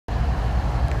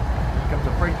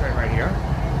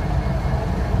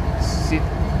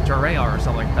Citirail or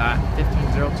something like that.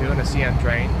 1502 and a CN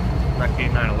train,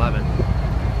 1911.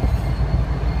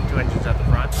 2 engines at the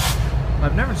front.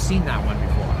 I've never seen that one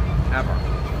before, ever.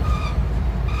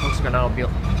 Looks like an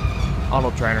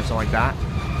auto train or something like that.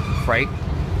 Freight.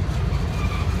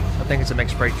 I think it's a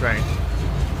mixed freight train.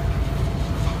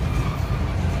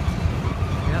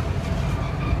 Yep.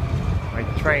 My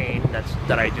train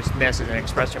that I just missed is an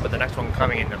express train, but the next one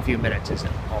coming in a few minutes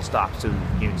isn't. All stops to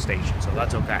Union Station, so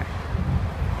that's okay.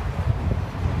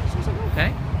 So it's like,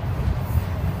 okay.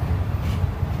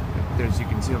 There's, you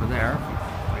can see over there,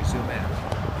 if I zoom in,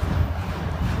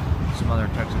 some other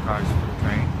types of cars for the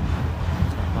train.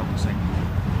 It's not focusing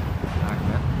back a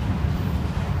bit.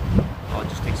 Oh, it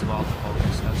just takes a while to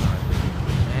focus, that's alright.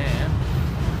 And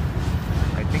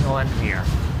I think I'll end it here. I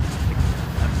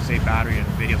have to save battery and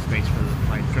video space for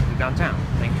my trip to downtown.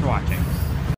 Thanks for watching.